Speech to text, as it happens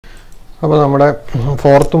അപ്പോൾ നമ്മുടെ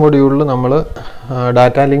ഫോർത്ത് മൊഡ്യൂളിൽ നമ്മൾ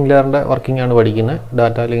ഡാറ്റ ലിങ്ക് ലെയറിൻ്റെ വർക്കിംഗ് ആണ് പഠിക്കുന്നത്.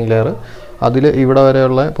 ഡാറ്റ ലിങ്ക് ലെയർ അതിൽ ഇവിടെ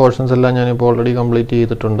വരെയുള്ള പോർഷൻസ് എല്ലാം ഞാനിപ്പോൾ ഓൾറെഡി കംപ്ലീറ്റ്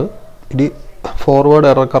ചെയ്തിട്ടുണ്ട്. ഇനി ഫോർവേഡ്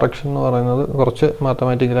എറർ കറക്ഷൻ എന്ന് പറയുന്നത് കുറച്ച്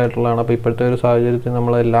മാത്തമാറ്റിക്കലായിട്ടുള്ളതാണ്. അപ്പോൾ ഇപ്പോഴത്തെ ഒരു സാഹചര്യത്തിൽ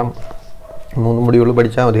നമ്മളെല്ലാം 3 മൊഡ്യൂൾ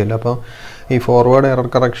പഠിച്ചാൽ മതിയല്ലോ. അപ്പോൾ ഈ ഫോർവേഡ് എറർ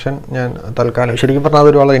കറക്ഷൻ ഞാൻ തൽക്കാലം ശരിക്കും പറഞ്ഞാൽ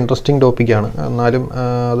അതൊരു വളരെ ഇൻട്രസ്റ്റിംഗ് ടോപ്പിക്കാണ്. എന്നാലും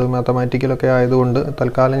അത് മാത്തമാറ്റിക്കലൊക്കെ ആയതുകൊണ്ട്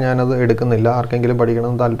തൽക്കാലം ഞാനത് എടുക്കുന്നില്ല. ആർക്കെങ്കിലും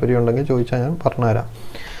പഠിക്കണമെന്ന് താല്പര്യം ഉണ്ടെങ്കിൽ ചോദിച്ചാൽ ഞാൻ പറഞ്ഞുതരാം.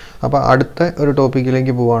 അപ്പോൾ അടുത്ത ഒരു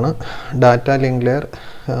ടോപ്പിക്കിലേക്ക് പോവാണ്. ഡാറ്റ ലിങ്ക് ലെയർ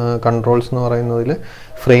കൺട്രോൾസ് എന്ന് പറയുന്നതിൽ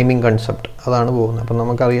ഫ്രെയിമിംഗ് കൺസെപ്റ്റ് അതാണ് പോകുന്നത്. അപ്പം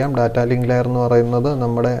നമുക്കറിയാം ഡാറ്റ ലിങ്ക് ലെയർ എന്ന് പറയുന്നത്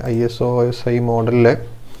നമ്മുടെ ISO OSI മോഡലിലെ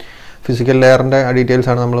ഫിസിക്കൽ ലെയറിൻ്റെ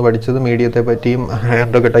ഡീറ്റെയിൽസാണ് നമ്മൾ പഠിച്ചത്. മീഡിയത്തെ പറ്റിയും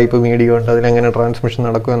എന്തൊക്കെ ടൈപ്പ് മീഡിയ ഉണ്ട്, അതിലെങ്ങനെ ട്രാൻസ്മിഷൻ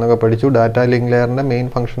നടക്കും എന്നൊക്കെ പഠിച്ചു. ഡാറ്റ ലിങ്ക് ലെയറിൻ്റെ മെയിൻ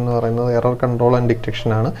ഫംഗ്ഷൻ എന്ന് പറയുന്നത് എറർ കൺട്രോൾ ആൻഡ്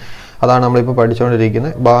ഡിറ്റക്ഷൻ ആണ്. അതാണ് നമ്മളിപ്പോൾ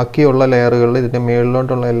പഠിച്ചുകൊണ്ടിരിക്കുന്നത്. ബാക്കിയുള്ള ലെയറുകളിൽ ഇതിൻ്റെ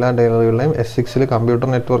മേളിലോട്ടുള്ള എല്ലാ ലെയറുകളിലെയും S6 കമ്പ്യൂട്ടർ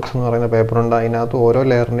നെറ്റ്വർക്ക്സ് എന്ന് പറയുന്ന പേപ്പറുണ്ട്. അതിനകത്ത് ഓരോ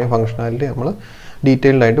ലെയറിൻ്റെയും ഫംഗ്ഷനാലിറ്റി നമ്മൾ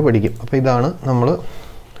ഡീറ്റെയിൽഡ് ആയിട്ട് പഠിക്കും. അപ്പോൾ ഇതാണ് നമ്മൾ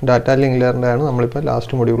ഡാറ്റ ലിങ്ക് ലെയറിൻ്റെ ആണ് നമ്മളിപ്പോൾ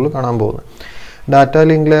ലാസ്റ്റ് മൊഡ്യൂളിൽ കാണാൻ പോകുന്നത്. ഡാറ്റ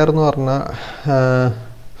ലിങ്ക് ലെയർ എന്ന് പറഞ്ഞാൽ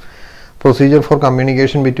procedure for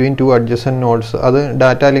communication between 2 adjacent nodes. അത്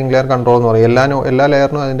ഡാറ്റ ലിങ്ക് ലെയർ കൺട്രോൾ എന്ന് പറയും. എല്ലാ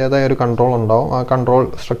ലെയറിനും അതിൻ്റേതായ ഒരു കൺട്രോൾ ഉണ്ടാവും. ആ കൺട്രോൾ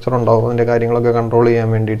സ്ട്രക്ചർ ഉണ്ടാവും അതിൻ്റെ കാര്യങ്ങളൊക്കെ കൺട്രോൾ ചെയ്യാൻ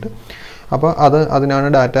വേണ്ടിയിട്ട്. അപ്പോൾ അതിനാണ്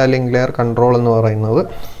ഡാറ്റ ലിങ്ക് ലെയർ കൺട്രോൾ എന്ന് പറയുന്നത്.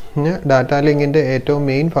 പിന്നെ ഡാറ്റ ലിങ്കിൻ്റെ ഏറ്റവും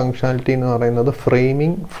മെയിൻ ഫങ്ഷനാലിറ്റി എന്ന് പറയുന്നത്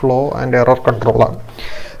framing, flow and error കൺട്രോളാണ്.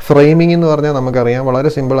 Framing എന്ന് പറഞ്ഞാൽ നമുക്കറിയാം, വളരെ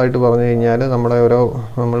സിമ്പിളായിട്ട് പറഞ്ഞു കഴിഞ്ഞാൽ നമ്മൾ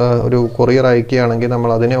ഒരു കൊറിയർ അയക്കുകയാണെങ്കിൽ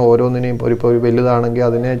നമ്മൾ അതിനെ ഓരോന്നിനെയും ഇപ്പോൾ ഒരു വലുതാണെങ്കിൽ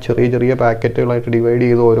അതിനെ ചെറിയ ചെറിയ പാക്കറ്റുകളായിട്ട് ഡിവൈഡ്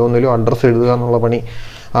ചെയ്ത് ഓരോന്നിലും അഡ്രസ്സ് എഴുതുക എന്നുള്ള പണി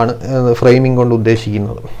ആണ് ഫ്രെയിമിംഗ് കൊണ്ട്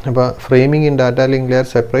ഉദ്ദേശിക്കുന്നത്. അപ്പോൾ framing in data link layer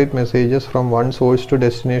separate messages from one source to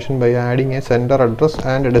destination by adding A centre address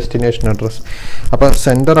and destination address. അപ്പോൾ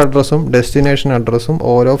സെൻറ്റർ അഡ്രസ്സും ഡെസ്റ്റിനേഷൻ അഡ്രസ്സും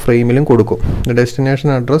ഓരോ ഫ്രെയിമിലും കൊടുക്കും.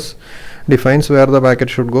 Destination address defines where the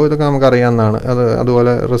packet should go. ഇതൊക്കെ നമുക്കറിയാവുന്നതാണ്.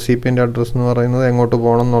 അതുപോലെ റെസിപ്പിയൻ്റ് അഡ്രസ്സ് എന്ന് പറയുന്നത് എങ്ങോട്ട്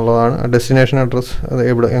പോകണം എന്നുള്ളതാണ്. ഡെസ്റ്റിനേഷൻ അഡ്രസ്സ് അത്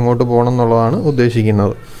എങ്ങോട്ട് പോകണം എന്നുള്ളതാണ്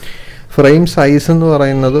ഉദ്ദേശിക്കുന്നത്. ഫ്രെയിം സൈസ് എന്ന്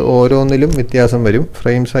പറയുന്നത് ഓരോന്നിലും വ്യത്യാസം വരും.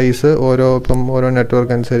 ഫ്രെയിം സൈസ് ഓരോ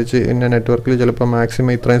നെറ്റ്വർക്ക് അനുസരിച്ച് ഇന്ന നെറ്റ്വർക്കിൽ ചിലപ്പോൾ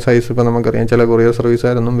മാക്സിമം ഇത്രയും സൈസ്, ഇപ്പോൾ നമുക്കറിയാം ചില കൊറിയർ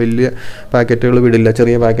സർവീസുകാരൊന്നും വലിയ പാക്കറ്റുകൾ വിടില്ല,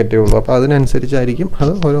 ചെറിയ പാക്കറ്റുള്ളൂ. അപ്പോൾ അതിനനുസരിച്ചായിരിക്കും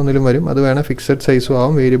അത് ഓരോന്നിലും വരും. അത് വേണേൽ ഫിക്സഡ് സൈസും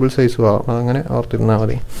ആവും, വേരിയബിൾ സൈസും ആവും. അതങ്ങനെ ഓർത്തിരുന്നാൽ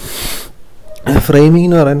മതി. ഫ്രെയിമിംഗ്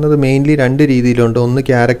എന്ന് പറയുന്നത് മെയിൻലി 2 രീതിയിലുണ്ട്. ഒന്ന്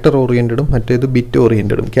ക്യാരക്ടർ ഓറിയൻറ്റഡും മറ്റേത് ബിറ്റ്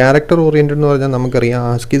ഓറിയൻറ്റഡും. ക്യാരക്ടർ ഓറിയൻറ്റഡ് എന്ന് പറഞ്ഞാൽ നമുക്കറിയാം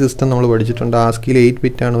ആസ്കി സിസ്റ്റം നമ്മൾ പഠിച്ചിട്ടുണ്ട്. ആസ്കിയിൽ 8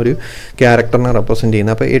 ബിറ്റാണ് ഒരു ക്യാരക്ടറിനെ റെപ്രസെൻറ്റ്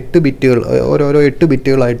ചെയ്യുന്നത്. അപ്പോൾ 8 ബിറ്റുകൾ ഓരോരോ 8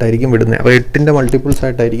 ബിറ്റുകളായിട്ടായിരിക്കും വിടുന്നത്. അപ്പോൾ 8ൻ്റെ മൾട്ടിപ്പിൾസ്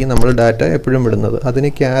ആയിട്ടായിരിക്കും നമ്മൾ ഡാറ്റ എപ്പോഴും വിടുന്നത്.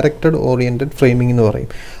 അതിന് ക്യാരക്ടർ ഓറിയൻറ്റഡ് ഫ്രെയിമിംഗ് എന്ന്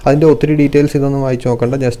പറയും. അതിൻ്റെ ഒത്തിരി ഡീറ്റെയിൽസ് ഇതൊന്നും വായിച്ച്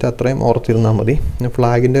നോക്കണ്ട, ജസ്റ്റ് അത്രയും ഓർത്തിരുന്നാൽ മതി.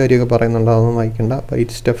 ഫ്ലാഗിൻ്റെ കാര്യമൊക്കെ പറയുന്നുണ്ട്, അതൊന്നും വായിക്കേണ്ട.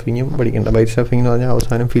 ബൈറ്റ് സ്റ്റഫിങ്ങും പഠിക്കേണ്ട. ബൈറ്റ് സ്റ്റഫിംഗ് എന്ന് പറഞ്ഞാൽ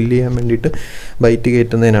അവസാനം ഫില്ല് ചെയ്യാൻ വേണ്ടിയിട്ട് ബൈറ്റ്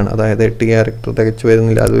കയറ്റുന്നതിനാണ്. അതായത് 8 ക്യാരക്ടർ തികച്ച്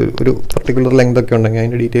വരുന്നില്ല, അത് ഒരു പർട്ടിക്കുലർ ലെങ്ത് ഒക്കെ ഉണ്ടെങ്കിൽ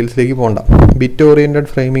അതിൻ്റെ ഡീറ്റെയിൽസിലേക്ക് പോകണ്ട. ബിറ്റ് ഓറിയൻറ്റഡ്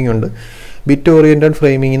ഫ്രെയിമിംഗ് ഉണ്ട്. ബിറ്റ് ഓറിയൻറ്റഡ്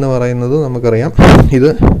ഫ്രെയിമിംഗ് എന്ന് പറയുന്നത് നമുക്കറിയാം ഇത്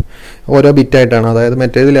ഓരോ ബിറ്റായിട്ടാണ്. അതായത്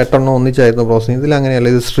മറ്റേതിൽ 8 എണ്ണം ഒന്നിച്ചായിരുന്നു പ്രോസസ്സിങ്. ഇതിൽ അങ്ങനെയല്ല,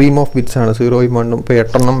 ഇത് സ്ട്രീം ഓഫ് ബിറ്റ്സ് ആണ്. 0ഉം 1ഉം. ഇപ്പോൾ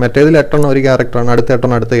 8 എണ്ണം, മറ്റേതിൽ 8 എണ്ണം ഒരു ക്യാരക്ടറാണ്, അടുത്ത 8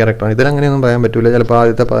 എണ്ണം അടുത്ത ക്യാരക്ടറാണ്. ഇതിലങ്ങനെയൊന്നും പറയാൻ പറ്റില്ല. ചിലപ്പോൾ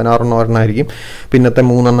ആദ്യത്തെ 16 എണ്ണം ഒരെണ്ണമായിരിക്കും, പിന്നത്തെ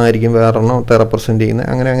 3 എണ്ണം ആയിരിക്കും വേറെണ്ണത്തെ റെപ്രസെൻറ്റ് ചെയ്യുന്നത്.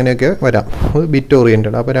 അങ്ങനെയൊക്കെ വരാം. അത് ബിറ്റ്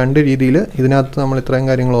ഓറിയൻറ്റഡ്. അപ്പോൾ 2 രീതിയിൽ ഇതിനകത്ത് നമ്മൾ ഇത്രയും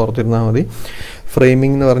കാര്യങ്ങൾ ഓർത്തിരുന്നാൽ മതി.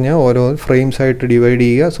 ഫ്രെയിമിംഗ് എന്ന് പറഞ്ഞാൽ ഓരോ ഫ്രെയിംസ് ആയിട്ട് ഡിവൈഡ്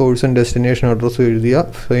ചെയ്യുക, സോഴ്സ് ആൻഡ് ഡെസ്റ്റിനേഷൻ അഡ്രസ്സ് എഴുതുക.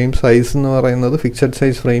 ഫ്രെയിം സൈസ് എന്ന് പറയുന്നത് ഫിക്സഡ്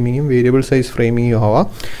സൈസ് ഫ്രെയിമിങ്ങും വേരിയബിൾ സൈസ് ഫ്രെയിമിങ്ങും ആവാം.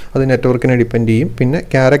 അത് നെറ്റ്വർക്കിനെ ഡിപ്പെൻഡ് ചെയ്യും. പിന്നെ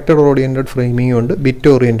ക്യാരക്ടർ ഓറിയൻറ്റഡ് ഫ്രെയിമിങ്ങും ഉണ്ട്, ബിറ്റ്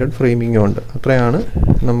ഓറിയൻറ്റഡ് ഫ്രെയിമിങ്ങും ഉണ്ട്. അത്രയാണ്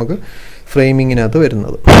നമുക്ക് ഫ്രെയിമിങ്ങിനകത്ത്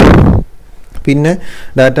വരുന്നത്. പിന്നെ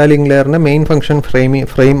data link ലെയറിൻ്റെ main function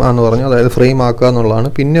frame ആണെന്ന് പറഞ്ഞു, അതായത് ഫ്രെയിം ആക്കുക എന്നുള്ളതാണ്.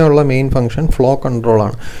 പിന്നെയുള്ള main function flow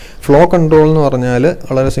കൺട്രോളാണ്. Flow control എന്ന് പറഞ്ഞാൽ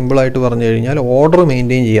വളരെ സിമ്പിളായിട്ട് പറഞ്ഞു കഴിഞ്ഞാൽ ഓർഡർ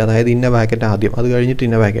മെയിൻറ്റെയിൻ ചെയ്യുക. അതായത് ഇന്ന പാക്കറ്റ് ആദ്യം, അത് കഴിഞ്ഞിട്ട്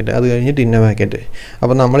ഇന്ന പാക്കറ്റ്, അത് കഴിഞ്ഞിട്ട് ഇന്ന പാക്കറ്റ്.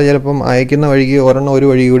 അപ്പോൾ നമ്മൾ ചിലപ്പം അയക്കുന്ന വഴിക്ക് ഒരെണ്ണം ഒരു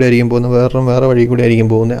വഴി കൂടി ആയിരിക്കും പോകുന്നത്, വേറെ വഴി കൂടി ആയിരിക്കും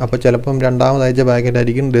പോകുന്നത്. അപ്പോൾ ചിലപ്പം രണ്ടാമത് അയച്ച പാക്കറ്റ്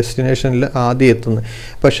ആയിരിക്കും ഡെസ്റ്റിനേഷനിൽ ആദ്യം എത്തുന്നത്.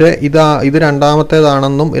 പക്ഷേ ഇത്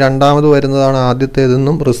രണ്ടാമത്തേതാണെന്നും രണ്ടാമത് വരുന്നതാണ്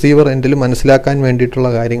ആദ്യത്തേതെന്നും റിസീവർ എൻഡിൽ മനസ്സിലാക്കാൻ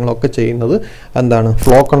വേണ്ടിയിട്ടുള്ള കാര്യങ്ങളൊക്കെ ചെയ്യുന്നത് എന്താണ്,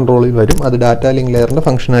 ഫ്ലോ കൺട്രോളിൽ വരും. അത് ഡാറ്റ ലിങ്ക് ലെയറിൻ്റെ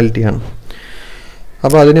ഫംഗ്ഷനാലിറ്റിയാണ്.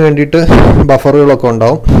 അപ്പോൾ അതിന് വേണ്ടിയിട്ട് ബഫറുകളൊക്കെ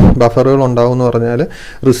ഉണ്ടാവും. ബഫറുകൾ ഉണ്ടാവും എന്ന് പറഞ്ഞാൽ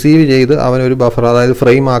റിസീവ് ചെയ്ത് അവനൊരു ബഫർ, അതായത്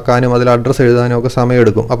ഫ്രെയിം ആക്കാനും അതിൽ അഡ്രസ്സ് എഴുതാനും ഒക്കെ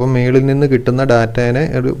സമയമെടുക്കും. അപ്പം മേളിൽ നിന്ന് കിട്ടുന്ന ഡാറ്റേനെ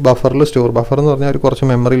ഒരു ബഫറിൽ ബഫർ എന്ന് പറഞ്ഞാൽ ഒരു കുറച്ച്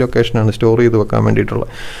മെമ്മറി ലൊക്കേഷനാണ് സ്റ്റോർ ചെയ്ത് വെക്കാൻ വേണ്ടിയിട്ടുള്ളത്.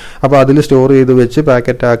 അപ്പോൾ അതിൽ സ്റ്റോർ ചെയ്ത് വെച്ച്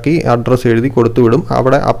പാക്കറ്റാക്കി അഡ്രസ്സ് എഴുതി കൊടുത്തു വിടും.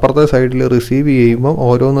 അവിടെ അപ്പുറത്തെ സൈഡിൽ റിസീവ് ചെയ്യുമ്പം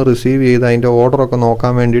ഓരോന്ന് റിസീവ് ചെയ്ത് അതിൻ്റെ ഓർഡറൊക്കെ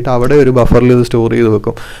നോക്കാൻ വേണ്ടിയിട്ട് അവിടെ ഒരു ബഫറിൽ ഇത് സ്റ്റോർ ചെയ്ത്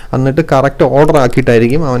വെക്കും. എന്നിട്ട് കറക്റ്റ് ഓർഡർ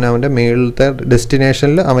ആക്കിയിട്ടായിരിക്കും അവൻ്റെ മേളിലത്തെ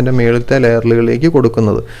ഡെസ്റ്റിനേഷനിൽ അവൻ്റെ മേളിലത്തെ ലെയറുകളിലേക്ക് കൊടുക്കും.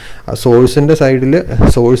 കൊടുക്കുന്നത്.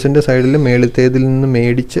 സോഴ്സിൻ്റെ സൈഡിൽ മേളിത്തേതിൽ നിന്ന്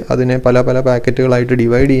മേടിച്ച് അതിനെ പല പല പാക്കറ്റുകളായിട്ട്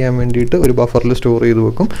ഡിവൈഡ് ചെയ്യാൻ വേണ്ടിയിട്ട് ഒരു ബഫറിൽ സ്റ്റോർ ചെയ്ത്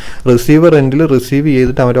വെക്കും. റിസീവർ എൻഡിൽ റിസീവ്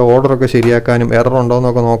ചെയ്തിട്ട് അവരുടെ ഓർഡറൊക്കെ ശരിയാക്കാനും എറർ ഉണ്ടോ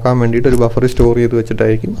എന്നൊക്കെ നോക്കാൻ വേണ്ടിയിട്ട് ഒരു ബഫറിൽ സ്റ്റോർ ചെയ്ത്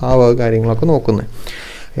വെച്ചിട്ടായിരിക്കും ആ വക കാര്യങ്ങളൊക്കെ നോക്കുന്നത്.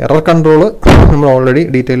 എറർ കൺട്രോൾ നമ്മൾ ഓൾറെഡി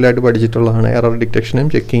ഡീറ്റെയിൽഡ് ആയിട്ട് പഠിച്ചിട്ടുള്ളതാണ്. എറർ ഡിറ്റക്ഷനും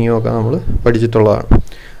ചെക്കിങ്ങും ഒക്കെ നമ്മൾ പഠിച്ചിട്ടുള്ളതാണ്.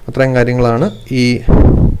 അത്രയും കാര്യങ്ങളാണ് ഈ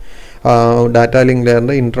ഡാറ്റ ലിങ്ക്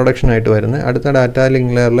ലെയറിൻ്റെ ഇൻട്രൊഡക്ഷൻ ആയിട്ട് വരുന്നത്. അടുത്ത ഡാറ്റ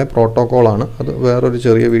ലിങ്ക് ലെയറിലെ പ്രോട്ടോക്കോളാണ്. അത് വേറൊരു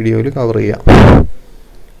ചെറിയ വീഡിയോയിൽ കവർ ചെയ്യാം.